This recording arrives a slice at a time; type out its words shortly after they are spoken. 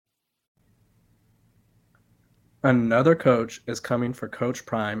Another coach is coming for Coach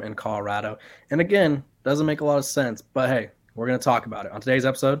Prime in Colorado. And again, doesn't make a lot of sense, but hey, we're going to talk about it on today's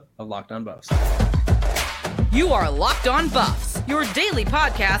episode of Locked On Buffs. You are Locked On Buffs, your daily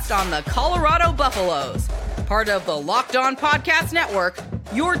podcast on the Colorado Buffaloes. Part of the Locked On Podcast Network,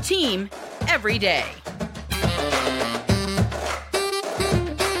 your team every day.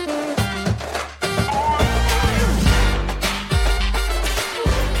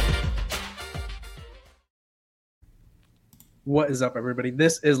 What is up, everybody?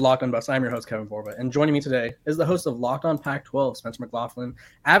 This is Locked On Buffs. I'm your host, Kevin Borba, and joining me today is the host of Locked On Pac-12, Spencer McLaughlin,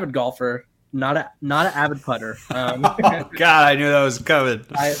 avid golfer, not an avid putter. Oh, God, I knew that was coming.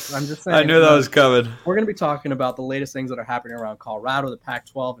 I'm just saying. I knew that was coming. We're going to be talking about the latest things that are happening around Colorado, the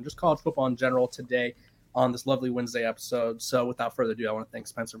Pac-12, and just college football in general today on this lovely Wednesday episode. So without further ado, I want to thank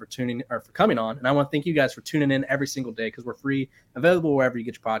Spencer for coming on, and I want to thank you guys for tuning in every single day because we're free, available wherever you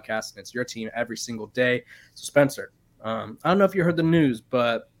get your podcasts, and it's your team every single day. So Spencer, I don't know if you heard the news,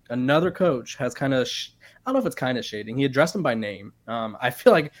 but another coach has kind of, I don't know if it's kind of shading. He addressed him by name. I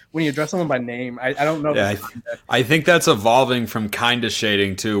feel like when you address someone by name, I don't know. Yeah, I think that's evolving from kind of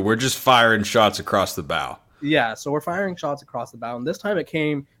shading too. We're just firing shots across the bow. Yeah, so we're firing shots across the bow. And this time it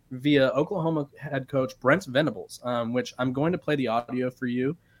came via Oklahoma head coach Brent Venables, which I'm going to play the audio for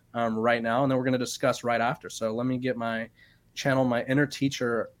you right now, and then we're going to discuss right after. So let me get my inner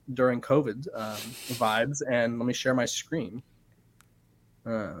teacher during COVID vibes, and let me share my screen.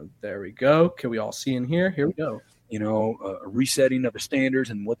 There we go. Can we all see in here? Here we go. A resetting of the standards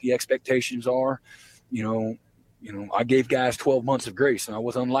and what the expectations are. I gave guys 12 months of grace, and I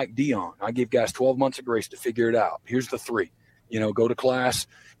was unlike Deion. I gave guys 12 months of grace to figure it out. Here's the 3. Go to class,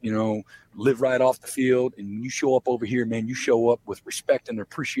 live right off the field, and when you show up over here, man, you show up with respect and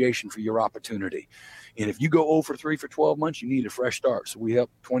appreciation for your opportunity. And if you go 0 for 3 for 12 months, you need a fresh start. So we help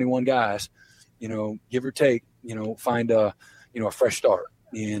 21 guys, give or take, find a fresh start.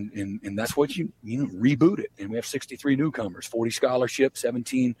 And that's what you reboot it. And we have 63 newcomers, 40 scholarships,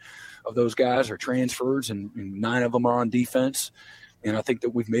 17 of those guys are transfers, and 9 of them are on defense. And I think that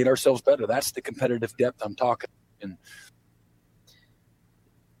we've made ourselves better. That's the competitive depth I'm talking. And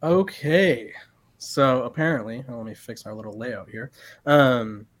okay, so apparently, let me fix our little layout here.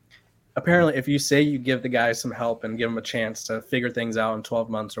 Apparently, if you say you give the guys some help and give them a chance to figure things out in 12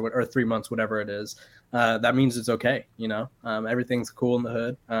 months or 3 months, whatever it is, that means it's okay. Everything's cool in the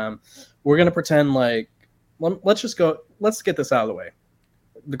hood. We're going to pretend like, let's get this out of the way.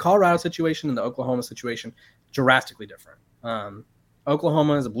 The Colorado situation and the Oklahoma situation, drastically different.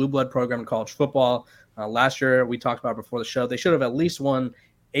 Oklahoma is a blue blood program in college football. Last year, we talked about it before the show, they should have at least won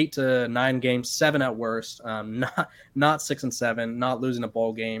 8 to 9 games, 7 at worst, not 6 and 7, not losing a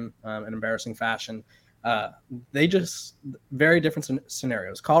bowl game in embarrassing fashion. They just very different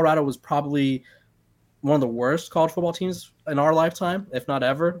scenarios. Colorado was probably one of the worst college football teams in our lifetime, if not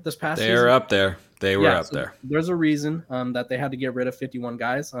ever, this past season. They're up there. They were up there. There's a reason that they had to get rid of 51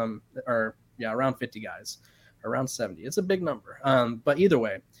 guys, around 50 guys, around 70. It's a big number. But either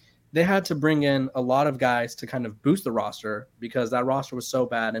way, they had to bring in a lot of guys to kind of boost the roster because that roster was so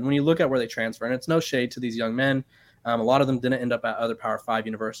bad. And when you look at where they transfer, and it's no shade to these young men, a lot of them didn't end up at other Power 5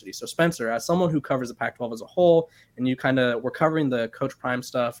 universities. So Spencer, as someone who covers the Pac-12 as a whole, and you kind of were covering the Coach Prime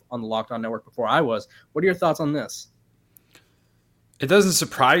stuff on the Locked On Network before I was, what are your thoughts on this? It doesn't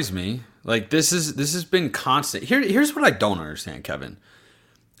surprise me. Like this has been constant. Here's what I don't understand, Kevin.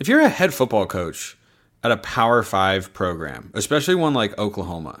 If you're a head football coach at a Power 5 program, especially one like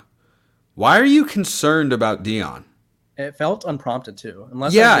Oklahoma, why are you concerned about Deion? It felt unprompted too.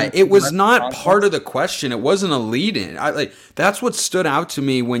 It was not part of the question. It wasn't a lead-in. That's what stood out to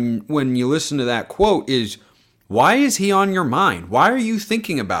me when you listen to that quote is, why is he on your mind? Why are you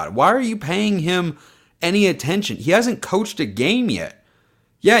thinking about it? Why are you paying him any attention? He hasn't coached a game yet.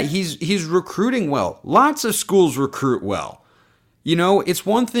 Yeah, he's recruiting well. Lots of schools recruit well. It's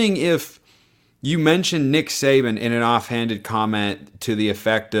one thing if you mention Nick Saban in an offhanded comment to the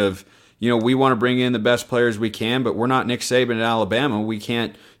effect of, we want to bring in the best players we can, but we're not Nick Saban at Alabama. We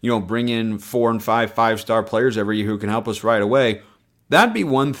can't, bring in 4 and 5 5-star players every year who can help us right away. That'd be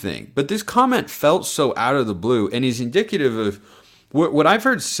one thing. But this comment felt so out of the blue and is indicative of what I've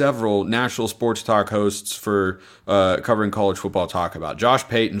heard several national sports talk hosts for covering college football talk about. Josh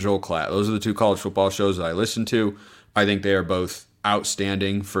Pate and Joel Klatt. Those are the 2 college football shows that I listen to. I think they are both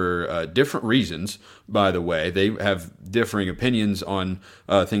outstanding for different reasons, by the way. They have differing opinions on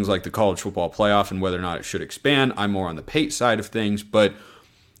things like the college football playoff and whether or not it should expand. I'm more on the Pate side of things, but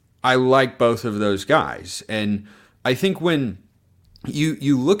I like both of those guys. And I think when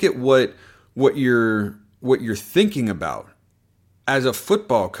you look at what you're thinking about as a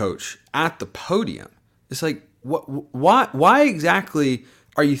football coach at the podium, it's like, Why exactly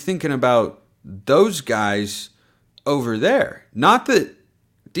are you thinking about those guys over there? Not that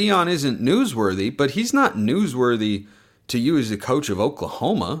Deion isn't newsworthy, but he's not newsworthy to you as the coach of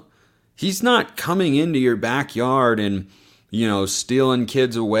Oklahoma. He's not coming into your backyard and, stealing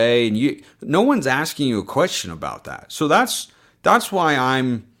kids away, and no one's asking you a question about that. So that's why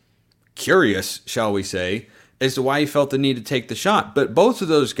I'm curious, shall we say, as to why he felt the need to take the shot. But both of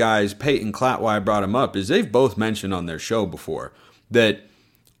those guys, Peyton Klatt, why I brought him up, is they've both mentioned on their show before that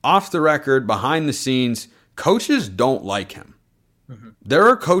off the record, behind the scenes, coaches don't like him. Mm-hmm. There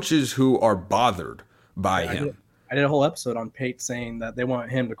are coaches who are bothered by him. I did a whole episode on Pate saying that they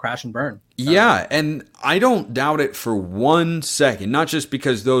want him to crash and burn. Yeah, and I don't doubt it for 1 second, not just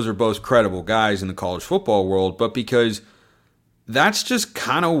because those are both credible guys in the college football world, but because that's just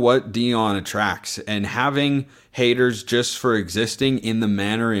kind of what Deion attracts. And having haters just for existing in the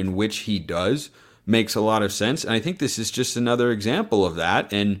manner in which he does makes a lot of sense. And I think this is just another example of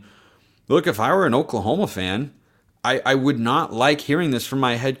that. And look, if I were an Oklahoma fan, I would not like hearing this from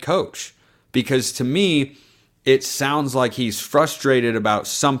my head coach, because to me, it sounds like he's frustrated about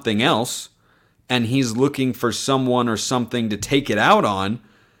something else and he's looking for someone or something to take it out on.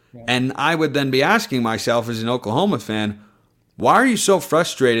 Yeah. And I would then be asking myself as an Oklahoma fan, why are you so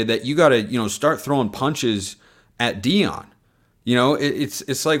frustrated that you got to, start throwing punches at Deion?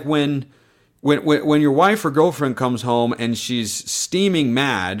 It's like when your wife or girlfriend comes home and she's steaming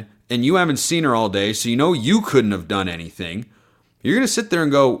mad and you haven't seen her all day, so you couldn't have done anything. You're going to sit there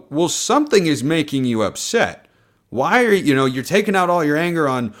and go, well, something is making you upset. Why are you're taking out all your anger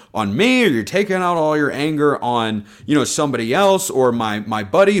on me, or you're taking out all your anger on, somebody else, or my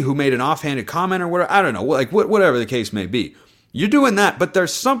buddy who made an offhanded comment or whatever. I don't know, whatever the case may be. You're doing that, but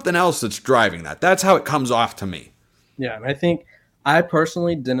there's something else that's driving that. That's how it comes off to me. Yeah, and I think I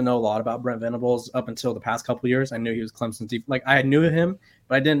personally didn't know a lot about Brent Venables up until the past couple of years. I knew he was Clemson's deep. I knew him,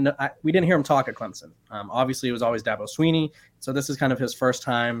 but we didn't hear him talk at Clemson. Obviously, it was always Dabo Swinney. So this is kind of his first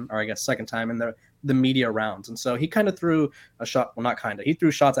time, or I guess second time in the media rounds. And so he kind of threw a shot. Well, not kind of. He threw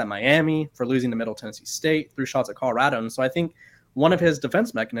shots at Miami for losing to Middle Tennessee State, threw shots at Colorado. And so I think one of his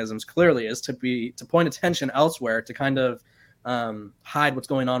defense mechanisms clearly is to point attention elsewhere to kind of hide what's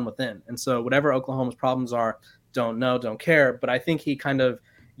going on within. And so whatever Oklahoma's problems are, don't know, don't care. But I think he kind of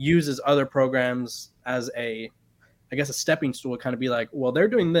uses other programs as a stepping stool to kind of be like, well, they're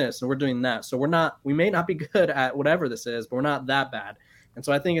doing this and we're doing that. So we may not be good at whatever this is, but we're not that bad. And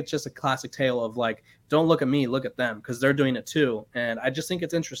so I think it's just a classic tale of don't look at me, look at them, because they're doing it too. And I just think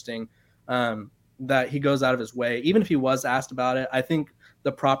it's interesting that he goes out of his way. Even if he was asked about it, I think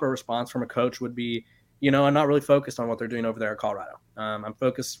the proper response from a coach would be, I'm not really focused on what they're doing over there at Colorado. I'm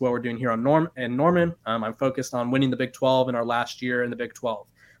focused what we're doing here in Norman. I'm focused on winning the Big 12 in our last year in the Big 12.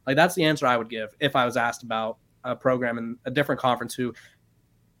 That's the answer I would give if I was asked about a program in a different conference who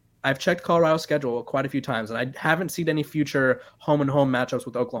I've checked Colorado's schedule quite a few times, and I haven't seen any future home and home matchups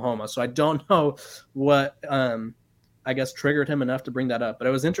with Oklahoma. So I don't know what, triggered him enough to bring that up. But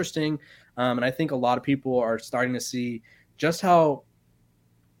it was interesting. And I think a lot of people are starting to see just how,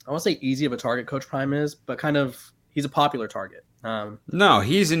 I won't say easy of a target Coach Prime is, but kind of he's a popular target. No,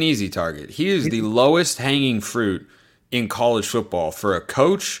 he's an easy target. He is the lowest hanging fruit in college football for a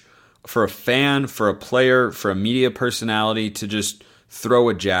coach, for a fan, for a player, for a media personality to just throw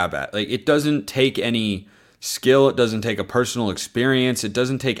a jab at. It doesn't take any skill. It doesn't take a personal experience. It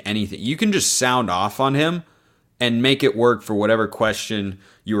doesn't take anything. You can just sound off on him and make it work for whatever question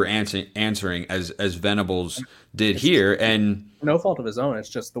you were answering as Venables did here. And no fault of his own. It's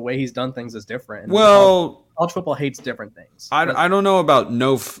just the way he's done things is different. And well, college football hates different things. I don't know about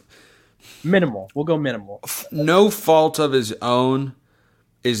minimal. We'll go minimal. No fault of his own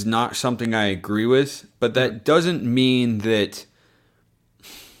is not something I agree with, but that doesn't mean that.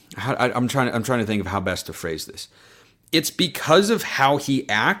 I'm trying to think of how best to phrase this. It's because of how he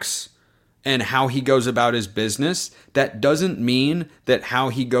acts and how he goes about his business. That doesn't mean that how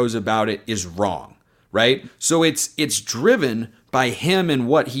he goes about it is wrong, right? So it's driven by him and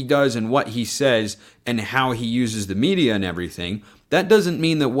what he does and what he says and how he uses the media and everything. That doesn't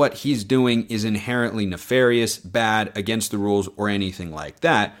mean that what he's doing is inherently nefarious, bad, against the rules, or anything like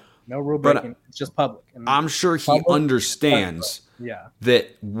that. No rule breaking. It's just public. And I'm sure he understands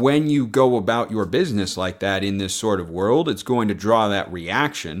that when you go about your business like that in this sort of world, it's going to draw that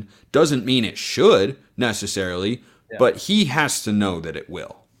reaction. Doesn't mean it should necessarily, but he has to know that it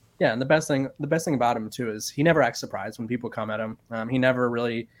will. Yeah, and the best thing about him too is he never acts surprised when people come at him. He never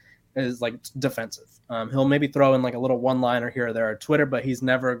really is defensive. He'll maybe throw in a little one-liner here or there on Twitter, but he's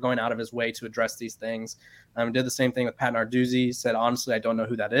never going out of his way to address these things. Did the same thing with Pat Narduzzi. Said, honestly, I don't know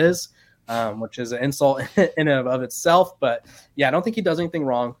who that is. which is an insult in and of itself. But yeah, I don't think he does anything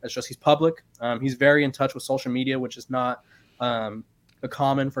wrong. It's just he's public. He's very in touch with social media, which is not a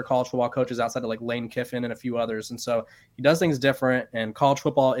common for college football coaches outside of like Lane Kiffin and a few others. And so he does things different. And college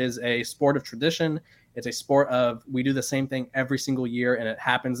football is a sport of tradition. It's a sport of we do the same thing every single year, and it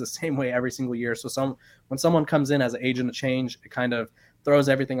happens the same way every single year. So when someone comes in as an agent of change, it kind of throws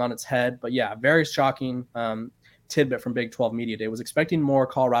everything on its head. But yeah, very shocking tidbit from Big 12 Media Day. Was expecting more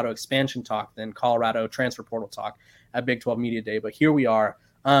Colorado expansion talk than Colorado transfer portal talk at Big 12 Media Day. But here we are.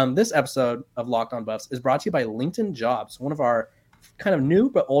 This episode of Locked On Buffs is brought to you by LinkedIn Jobs, one of our kind of new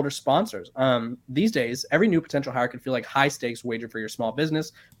but older sponsors. These days, every new potential hire could feel like high stakes wager for your small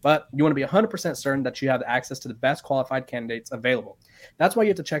business, but you want to be 100% certain that you have access to the best qualified candidates available. That's why you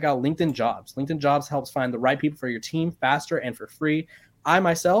have to check out LinkedIn Jobs. LinkedIn Jobs helps find the right people for your team faster and for free. I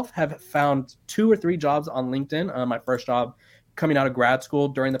myself have found 2 or 3 jobs on LinkedIn. My first job coming out of grad school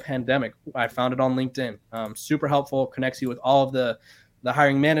during the pandemic, I found it on LinkedIn. Super helpful, connects you with all of the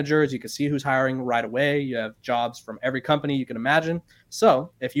hiring managers. You can see who's hiring right away. You have jobs from every company you can imagine.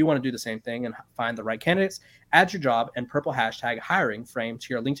 So if you want to do the same thing and find the right candidates, add your job and purple hashtag hiring frame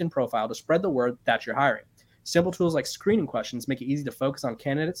to your LinkedIn profile to spread the word that you're hiring. Simple tools like screening questions make it easy to focus on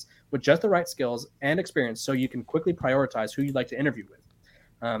candidates with just the right skills and experience so you can quickly prioritize who you'd like to interview with.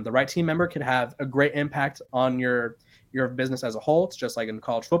 The right team member can have a great impact on your business as a whole. It's just like in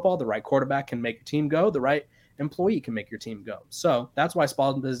college football, the right quarterback can make your team go. The right employee can make your team go. So that's why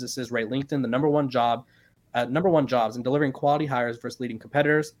small businesses rate LinkedIn the number one jobs in delivering quality hires versus leading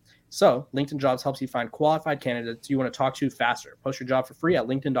competitors. So LinkedIn Jobs helps you find qualified candidates you want to talk to faster. Post your job for free at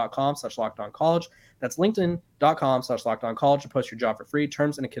linkedin.com/lockedoncollege. That's linkedin.com/lockedoncollege to post your job for free.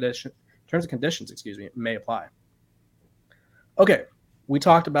 Terms and conditions, may apply. Okay, we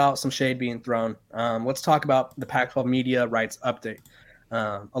talked about some shade being thrown. Let's talk about the Pac-12 media rights update.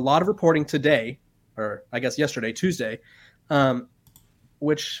 A lot of reporting today, or I guess yesterday, Tuesday,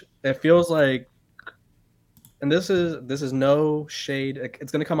 which it feels like, and this is no shade.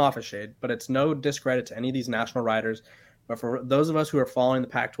 It's going to come off as shade, but it's no discredit to any of these national writers. But for those of us who are following the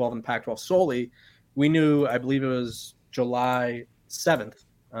Pac-12 and the Pac-12 solely, we knew, I believe it was July 7th,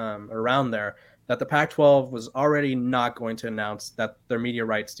 around there, that the Pac-12 was already not going to announce that their media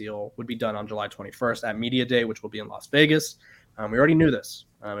rights deal would be done on July 21st at Media Day, which will be in Las Vegas. We already knew this.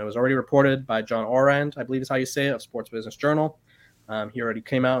 It was already reported by John Orand, I believe is how you say it, of Sports Business Journal. He already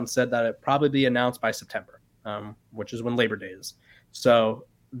came out and said that it probably be announced by September, which is when Labor Day is. So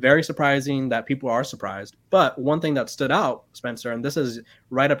very surprising that people are surprised. But one thing that stood out, Spencer, and this is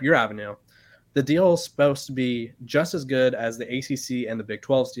right up your avenue, the deal is supposed to be just as good as the ACC and the Big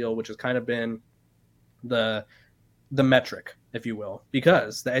 12's deal, which has kind of been the metric, if you will,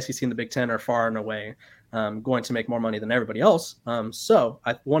 because the SEC and the Big Ten are far and away going to make more money than everybody else. So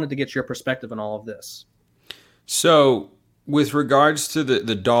I wanted to get your perspective on all of this. So with regards to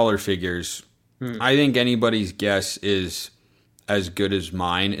the dollar figures, I think anybody's guess is as good as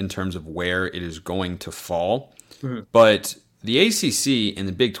mine in terms of where it is going to fall. But the ACC and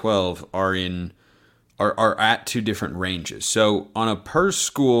the Big 12 are at 2 different ranges. So on a per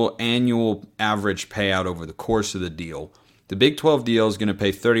school annual average payout over the course of the deal, the Big 12 deal is going to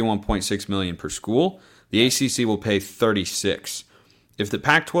pay $31.6 million per school. The ACC will pay $36. If the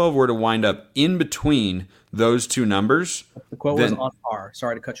Pac-12 were to wind up in between those 2 numbers, the quote was on par.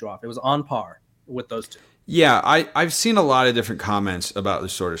 Sorry to cut you off. It was on par with those 2. Yeah, I've seen a lot of different comments about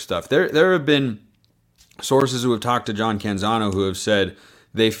this sort of stuff. There have been sources who have talked to John Canzano who have said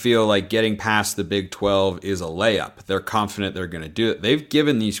they feel like getting past the Big 12 is a layup. They're confident they're going to do it. They've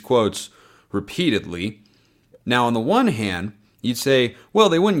given these quotes repeatedly. Now, on the one hand, you'd say, well,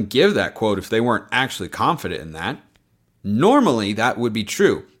 they wouldn't give that quote if they weren't actually confident in that. Normally, that would be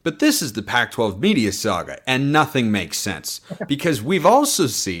true. But this is the Pac-12 media saga, and nothing makes sense. Because we've also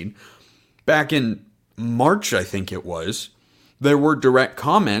seen, back in March, I think it was, there were direct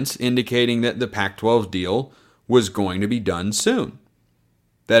comments indicating that the Pac-12 deal was going to be done soon.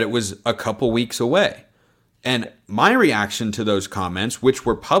 That it was a couple weeks away. And my reaction to those comments, which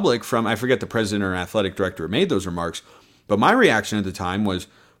were public from, I forget the president or athletic director who made those remarks, but my reaction at the time was,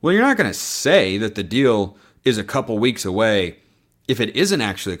 well, you're not going to say that the deal is a couple weeks away if it isn't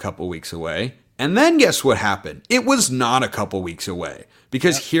actually a couple weeks away. And then guess what happened? It was not a couple weeks away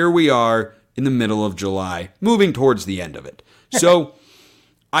because here we are in the middle of July, moving towards the end of it. So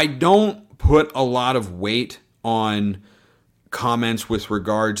I don't put a lot of weight on comments with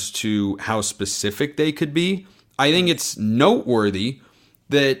regards to how specific they could be. I think it's noteworthy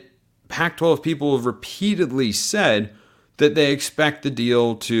that Pac-12 people have repeatedly said that they expect the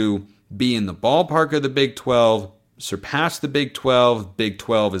deal to be in the ballpark of the Big 12, surpass the Big 12. Big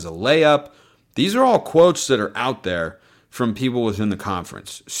 12 is a layup. These are all quotes that are out there from people within the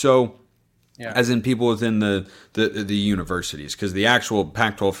conference. So, as in people within the universities, because the actual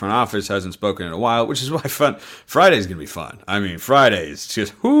Pac-12 front office hasn't spoken in a while, which is why Friday's going to be fun. I mean, Friday is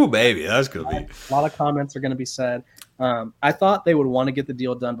just, whoo, baby, that's going to be. A lot of comments are going to be said. I thought they would want to get the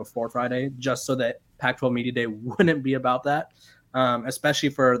deal done before Friday, just so that Pac-12 Media Day wouldn't be about that, especially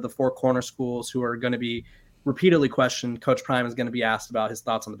for the four corner schools who are going to be repeatedly questioned. Coach Prime is going to be asked about his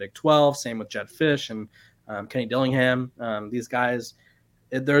thoughts on the Big 12. Same with Jed Fish and Kenny Dillingham. These guys,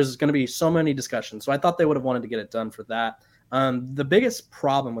 there's going to be so many discussions. So I thought they would have wanted to get it done for that. The biggest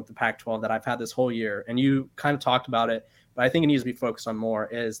problem with the Pac-12 that I've had this whole year, and you kind of talked about it, but I think it needs to be focused on more,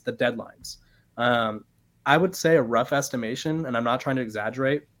 is the deadlines. I would say a rough estimation, and I'm not trying to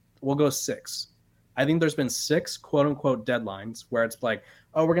exaggerate, we'll go 6. I think there's been 6 quote-unquote deadlines where it's like,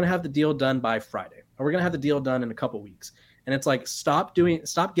 oh, we're going to have the deal done by Friday, or we're going to have the deal done in a couple weeks. And it's like, stop giving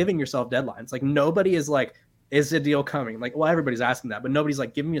yourself deadlines. Like, nobody is like, is the deal coming? Like, well, everybody's asking that, but nobody's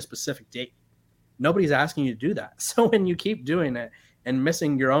like, give me a specific date. Nobody's asking you to do that. So when you keep doing it and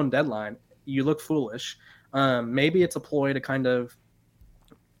missing your own deadline, you look foolish. Maybe it's a ploy to kind of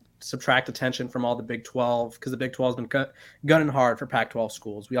subtract attention from all the Big 12, because the Big 12 has been gunning hard for Pac-12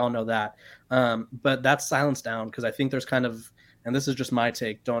 schools. We all know that. But that's silenced down, because I think there's kind of, and this is just my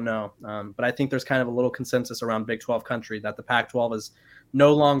take, don't know, but I think there's kind of a little consensus around Big 12 country that the Pac-12 is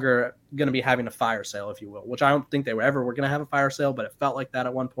no longer going to be having a fire sale, if you will, which I don't think they were going to have a fire sale, but it felt like that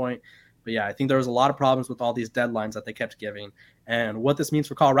at one point. But yeah, I think there was a lot of problems with all these deadlines that they kept giving. And what this means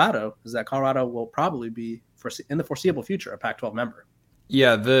for Colorado is that Colorado will probably be, in the foreseeable future, a Pac-12 member.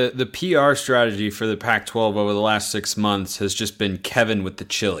 Yeah, the PR strategy for the Pac-12 over the last 6 months has just been Kevin with the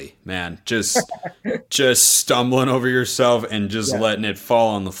chili, man. Just stumbling over yourself and just letting it fall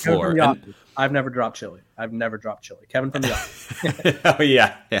on the floor. I've never dropped chili. Kevin from the office. Oh,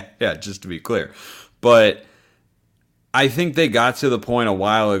 yeah, just to be clear. But I think they got to the point a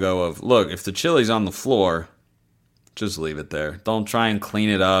while ago of, look, if the chili's on the floor, just leave it there. Don't try and clean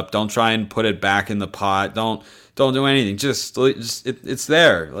it up. Don't try and put it back in the pot. Don't do anything. Just it's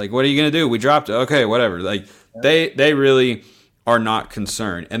there. Like, what are you going to do? We dropped it. Okay, whatever. Like, they really are not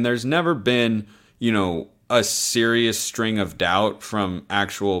concerned. And there's never been, a serious string of doubt from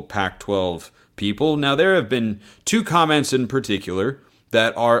actual Pac-12 people. Now, there have been 2 comments in particular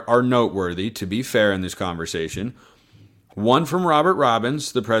that are noteworthy, to be fair, in this conversation. One from Robert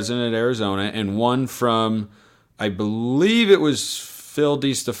Robbins, the president at Arizona, and one from, I believe it was Phil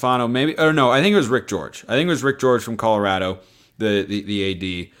DiStefano, maybe. Oh, no, I think it was Rick George. I think it was Rick George from Colorado,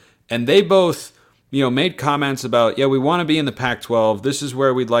 the AD. And they both, made comments about, we want to be in the Pac-12. This is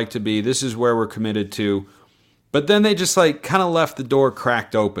where we'd like to be. This is where we're committed to. But then they just kind of left the door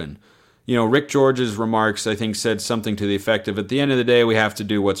cracked open. Rick George's remarks, I think, said something to the effect of, at the end of the day, we have to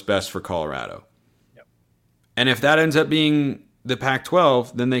do what's best for Colorado. Yep. And if that ends up being the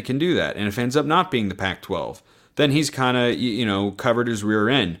Pac-12, then they can do that. And if it ends up not being the Pac-12, then he's kind of, covered his rear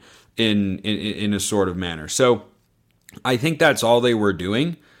end in a sort of manner. So I think that's all they were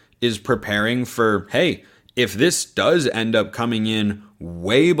doing, is preparing for, hey, if this does end up coming in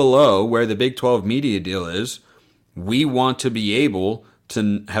way below where the Big 12 media deal is, we want to be able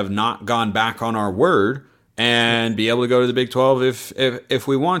to have not gone back on our word and be able to go to the Big 12 if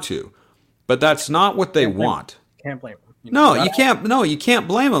we want to. But that's not what they want. Can't blame them. You can't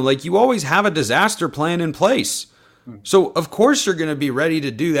blame them. Like, you always have a disaster plan in place. So, of course, you're going to be ready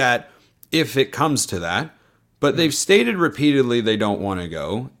to do that if it comes to that. But they've stated repeatedly they don't want to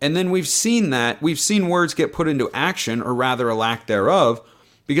go. And then we've seen that. We've seen words get put into action, or rather a lack thereof,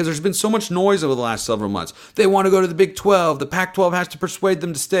 because there's been so much noise over the last several months. They want to go to the Big 12. The Pac-12 has to persuade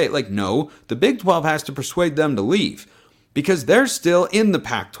them to stay. Like, no, the Big 12 has to persuade them to leave, because they're still in the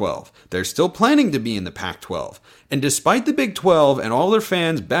Pac-12. They're still planning to be in the Pac-12. And despite the Big 12 and all their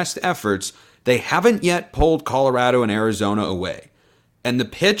fans' best efforts, they haven't yet pulled Colorado and Arizona away. And the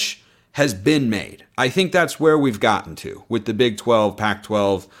pitch has been made. I think that's where we've gotten to with the Big 12,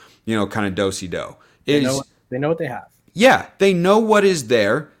 Pac-12, kind of do-si-do. They know what they have. Yeah, they know what is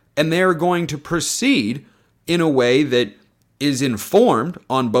there, and they're going to proceed in a way that is informed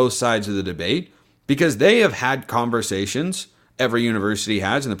on both sides of the debate, because they have had conversations, every university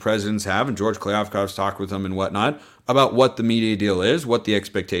has, and the presidents have, and George Kliavkoff's talked with them and whatnot, about what the media deal is, what the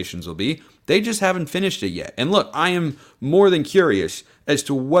expectations will be. They just haven't finished it yet. And look, I am more than curious as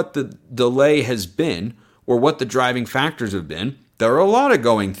to what the delay has been, or what the driving factors have been. There are a lot of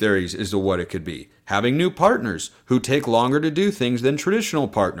going theories as to what it could be. Having new partners who take longer to do things than traditional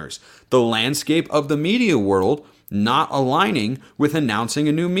partners. The landscape of the media world not aligning with announcing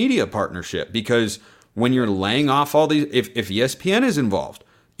a new media partnership. Because when you're laying off all these, if ESPN is involved,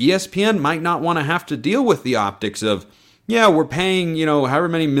 ESPN might not want to have to deal with the optics of, yeah, we're paying, however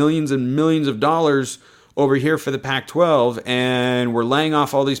many millions and millions of dollars over here for the Pac-12, and we're laying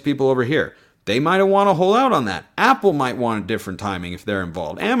off all these people over here. They might want to hold out on that. Apple might want a different timing if they're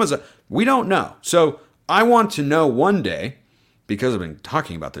involved. Amazon, we don't know. So I want to know one day, because I've been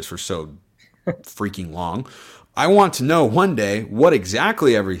talking about this for so freaking long, I want to know one day what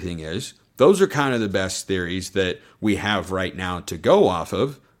exactly everything is. Those are kind of the best theories that we have right now to go off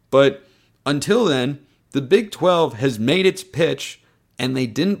of. But until then, the Big 12 has made its pitch, and they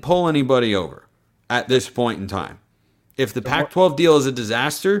didn't pull anybody over at this point in time. If the Pac-12 deal is a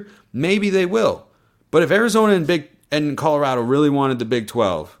disaster, maybe they will. But if Arizona and Colorado really wanted the Big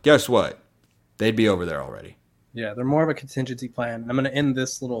 12, guess what? They'd be over there already. Yeah, they're more of a contingency plan. I'm going to end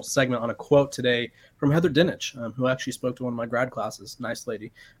this little segment on a quote today from Heather Dinich, who actually spoke to one of my grad classes. Nice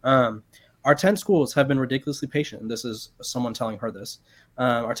lady. Our 10 schools have been ridiculously patient. And this is someone telling her this.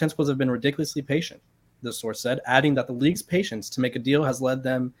 Our 10 schools have been ridiculously patient, this source said, adding that the league's patience to make a deal has led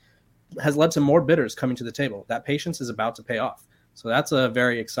to more bidders coming to the table. That patience is about to pay off. So that's a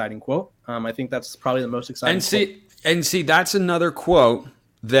very exciting quote. I think that's probably the most exciting And see, that's another quote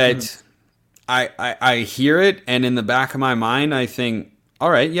that I hear it, and in the back of my mind, I think,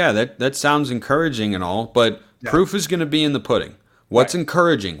 all right, yeah, that sounds encouraging and all, but proof is going to be in the pudding. What's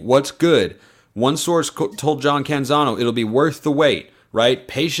encouraging? What's good? One source told John Canzano it'll be worth the wait, right?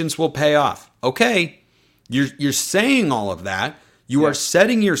 Patience will pay off. Okay, you're saying all of that. You are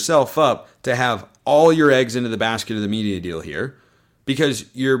setting yourself up to have all your eggs into the basket of the media deal here,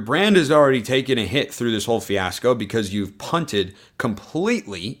 because your brand has already taken a hit through this whole fiasco because you've punted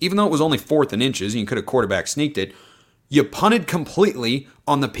completely, even though it was only 4th and inches and you could have quarterback sneaked it. You punted completely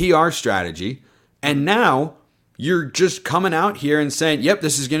on the PR strategy, and now you're just coming out here and saying, yep,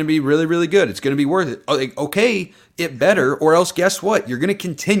 this is going to be really, really good. It's going to be worth it. Like, okay, it better, or else guess what? You're going to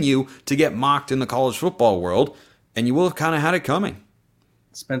continue to get mocked in the college football world, and you will have kind of had it coming.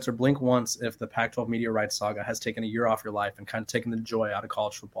 Spencer, blink once if the Pac-12 media rights saga has taken a year off your life and kind of taken the joy out of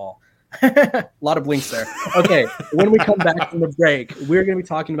college football. A lot of blinks there. Okay, when we come back from the break, we're going to be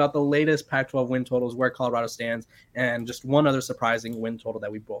talking about the latest Pac-12 win totals, where Colorado stands, and just one other surprising win total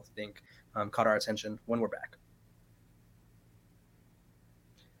that we both think caught our attention when we're back.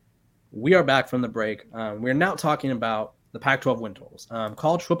 We are back from the break. We're now talking about the Pac-12 win totals.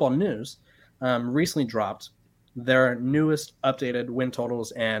 College Football News recently dropped their newest updated win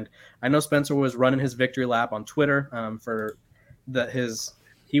totals, and I know Spencer was running his victory lap on Twitter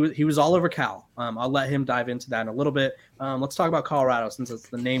he was all over Cal. I'll let him dive into that in a little bit. Let's talk about Colorado since it's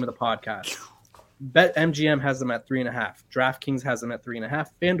the name of the podcast. BetMGM has them at 3.5. DraftKings has them at 3.5.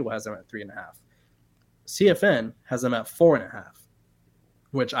 FanDuel has them at 3.5. CFN has them at 4.5.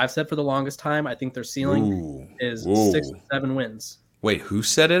 Which I've said for the longest time, I think their ceiling is 6 or 7 wins. Wait, who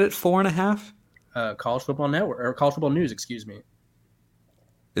said it at 4.5? College Football Network, or College Football News, excuse me.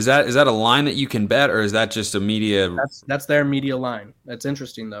 Is that a line that you can bet, or is that just a media? That's their media line. That's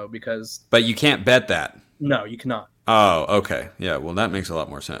interesting though, because but you can't bet that. No, you cannot. Oh, okay, yeah. Well, that makes a lot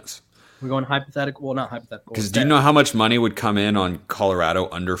more sense. We're going hypothetical. Well, not hypothetical. Because do you know how much money would come in on Colorado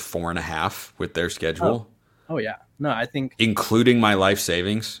under 4.5 with their schedule? Oh yeah. No, I think including my life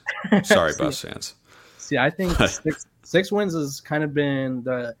savings. Sorry, Buffs fans. See, I think six wins has kind of been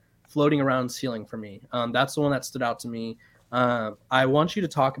the floating around ceiling for me. That's the one that stood out to me. I want you to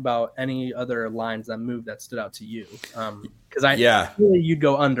talk about any other lines that moved that stood out to you. Because feel like you'd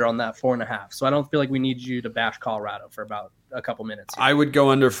go under on that 4.5. So I don't feel like we need you to bash Colorado for about a couple minutes here. I would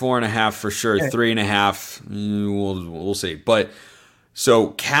go under 4.5 for sure. 3.5, we'll see. But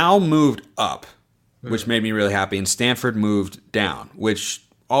so Cal moved up, which made me really happy, and Stanford moved down, which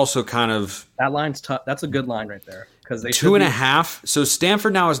also kind of that line's tough. That's a good line right there. Because they 2.5. So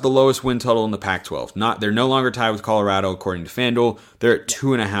Stanford now has the lowest win total in the Pac-12. They're no longer tied with Colorado according to FanDuel. They're at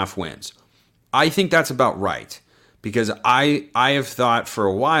 2.5 wins. I think that's about right because I have thought for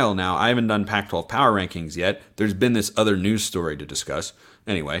a while now. I haven't done Pac-12 power rankings yet. There's been this other news story to discuss.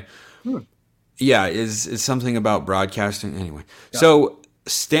 Anyway, yeah, is something about broadcasting. Anyway, so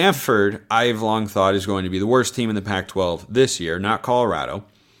Stanford, I've long thought is going to be the worst team in the Pac-12 this year, not Colorado.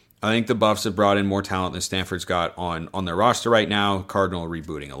 I think the Buffs have brought in more talent than Stanford's got on their roster right now. Cardinal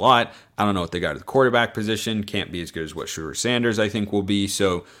rebooting a lot. I don't know what they got at the quarterback position. Can't be as good as what Deion Sanders, I think, will be.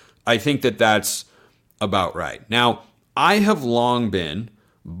 So I think that that's about right. Now, I have long been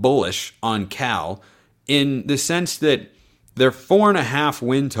bullish on Cal in the sense that their 4.5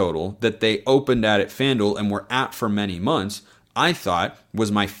 win total that they opened at FanDuel and were at for many months, I thought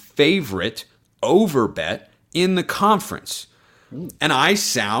was my favorite over bet in the conference. And I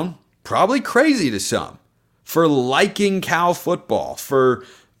sound probably crazy to some, for liking Cal football, for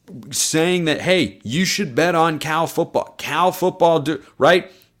saying that, hey, you should bet on Cal football. Cal football,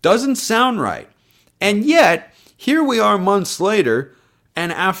 right? Doesn't sound right. And yet, here we are months later,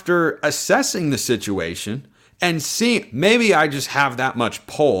 and after assessing the situation and seeing, maybe I just have that much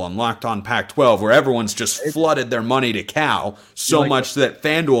pull on Locked On Pac-12 where everyone's just flooded their money to Cal so much that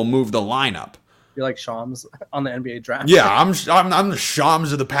FanDuel moved the lineup. You're like Shams on the NBA draft. Yeah, I'm the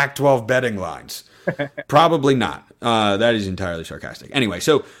Shams of the Pac-12 betting lines. Probably not. That is entirely sarcastic. Anyway,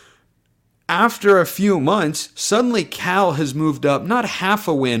 so after a few months, suddenly Cal has moved up not half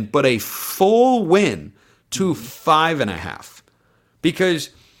a win, but a full win to 5.5. Because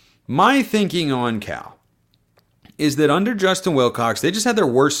my thinking on Cal is that under Justin Wilcox, they just had their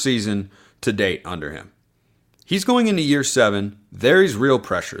worst season to date under him. He's going into year 7. There is real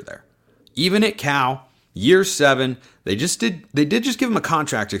pressure there. Even at Cal, year 7, they did just give him a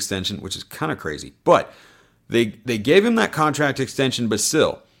contract extension, which is kind of crazy. But they gave him that contract extension, but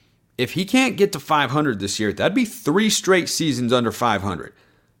still, if he can't get to 500 this year, that'd be 3 straight seasons under 500.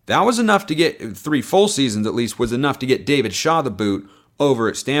 That was enough to get 3 full seasons, at least, was enough to get David Shaw the boot over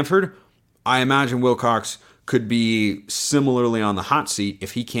at Stanford. I imagine Wilcox could be similarly on the hot seat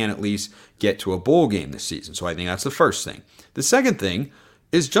if he can at least get to a bowl game this season. So I think that's the first thing. The second thing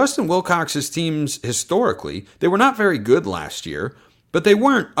is Justin Wilcox's teams historically, they were not very good last year, but they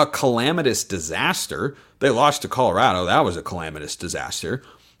weren't a calamitous disaster. They lost to Colorado. That was a calamitous disaster.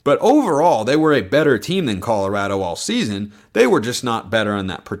 But overall, they were a better team than Colorado all season. They were just not better on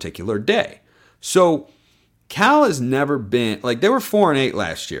that particular day. So Cal has never been, like, they were 4-8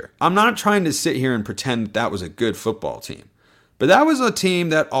 last year. I'm not trying to sit here and pretend that was a good football team. But that was a team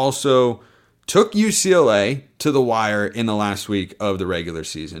that also took UCLA to the wire in the last week of the regular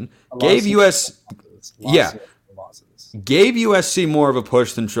season. Gave USC more of a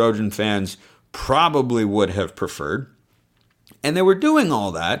push than Trojan fans probably would have preferred. And they were doing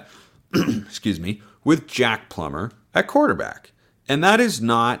all that, excuse me, with Jack Plummer at quarterback. And that is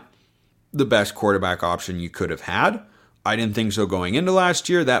not the best quarterback option you could have had. I didn't think so going into last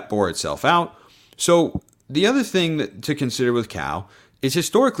year. That bore itself out. So the other thing to consider with Cal is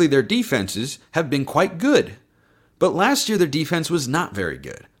historically their defenses have been quite good. But last year their defense was not very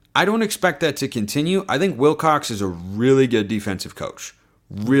good. I don't expect that to continue. I think Wilcox is a really good defensive coach.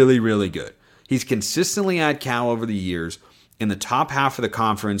 Really, really good. He's consistently had Cal over the years in the top half of the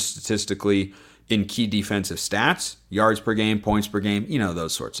conference statistically in key defensive stats, yards per game, points per game,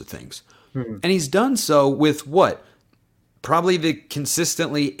 those sorts of things. Mm-hmm. And he's done so with what? Probably the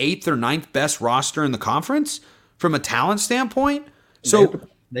consistently 8th or 9th best roster in the conference from a talent standpoint. So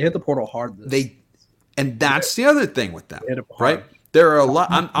they hit the portal hard. And that's the other thing with them, right? There are a lot.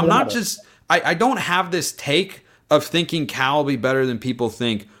 I'm not just. I don't have this take of thinking Cal will be better than people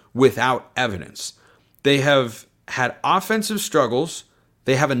think without evidence. They have had offensive struggles.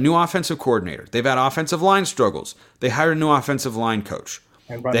 They have a new offensive coordinator. They've had offensive line struggles. They hired a new offensive line coach.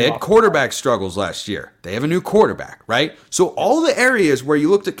 They had quarterback struggles last year. They have a new quarterback, right? So all the areas where you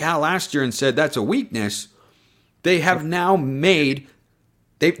looked at Cal last year and said that's a weakness, they have now made.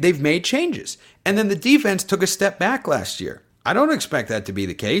 They've made changes. And then the defense took a step back last year. I don't expect that to be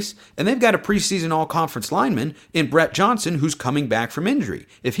the case. And they've got a preseason all-conference lineman in Brett Johnson who's coming back from injury.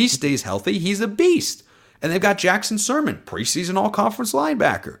 If he stays healthy, he's a beast. And they've got Jackson Sermon, preseason all-conference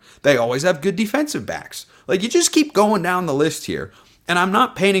linebacker. They always have good defensive backs. Like, you just keep going down the list here. And I'm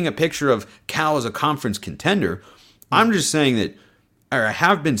not painting a picture of Cal as a conference contender. I'm just saying that, or I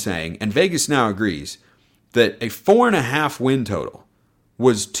have been saying, and Vegas now agrees, that a 4.5 win total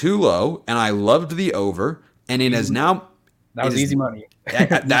was too low, and I loved the over, and it has now... That was easy money.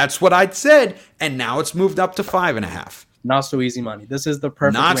 That's what I'd said, and now it's moved up to 5.5. Not so easy money. This is the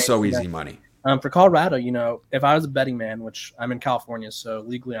perfect... Not so easy money. For Colorado, if I was a betting man, which I'm in California, so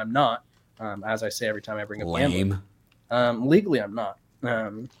legally I'm not, as I say every time I bring up gambling. Legally I'm not.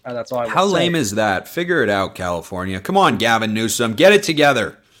 That's all I How lame is that? Figure it out, California. Come on, Gavin Newsom. Get it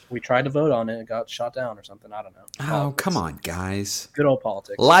together. We tried to vote on it. It got shot down or something. I don't know. Oh, come on, guys. Good old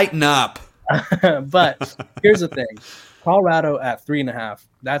politics. Lighten up. But here's the thing. Colorado at 3.5.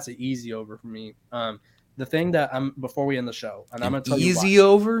 That's an easy over for me. The thing that before we end the show, and I'm going to tell you why. Easy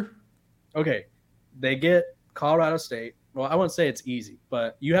over? Okay. They get Colorado State. Well, I wouldn't say it's easy,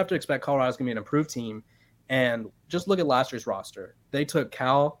 but you have to expect Colorado's going to be an improved team. And just look at last year's roster. They took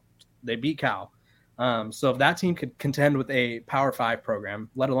Cal. They beat Cal. So if that team could contend with a Power 5 program,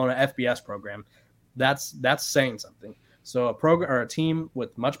 let alone an FBS program, that's saying something. So a program or a team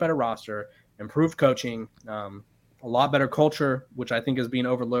with much better roster, improved coaching, a lot better culture, which I think is being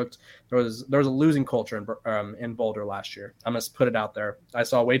overlooked. There was a losing culture in Boulder last year. I'm going to put it out there. I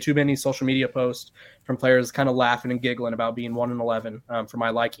saw way too many social media posts from players kind of laughing and giggling about being 1-11 for my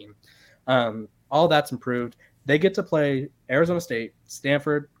liking. All that's improved. They get to play Arizona State,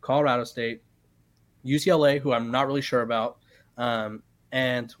 Stanford, Colorado State, UCLA, who I'm not really sure about,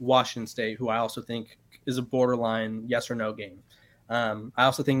 and Washington State, who I also think is a borderline yes or no game. I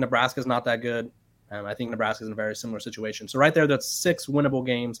also think Nebraska's not that good. I think Nebraska's in a very similar situation. So right there, that's 6 winnable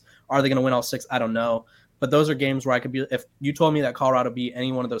games. Are they going to win all 6? I don't know. But those are games where I could be – if you told me that Colorado beat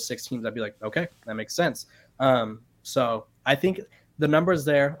any one of those 6 teams, I'd be like, okay, that makes sense. So I think the number's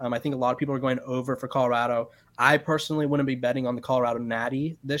there. I think a lot of people are going over for Colorado. I personally wouldn't be betting on the Colorado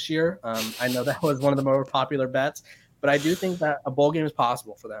Natty this year. I know that was one of the more popular bets. But I do think that a bowl game is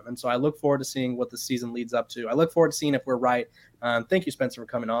possible for them. And so I look forward to seeing what the season leads up to. I look forward to seeing if we're right. Thank you, Spencer, for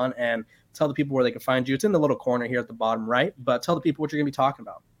coming on. And tell the people where they can find you. It's in the little corner here at the bottom right. But tell the people what you're going to be talking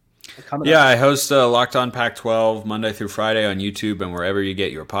about. I host Locked On Pac-12 Monday through Friday on YouTube and wherever you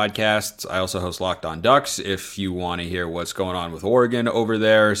get your podcasts. I also host Locked On Ducks. If you want to hear what's going on with Oregon over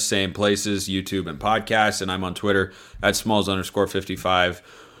there, same places, YouTube and podcasts. And I'm on Twitter at Smalls_55.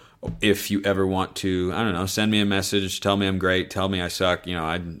 If you ever want to, I don't know, send me a message, tell me I'm great, tell me I suck,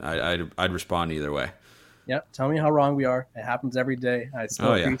 I'd respond either way. Yeah, tell me how wrong we are. It happens every day. I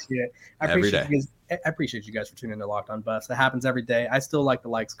still appreciate it. I appreciate you guys for tuning in to Locked On Buffs. It happens every day. I still like the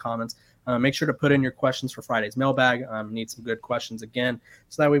likes, comments. Make sure to put in your questions for Friday's mailbag. Need some good questions again,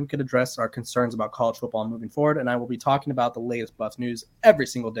 so that way we could address our concerns about college football moving forward. And I will be talking about the latest Buffs news every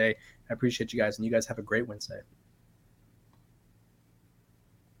single day. I appreciate you guys, and you guys have a great Wednesday.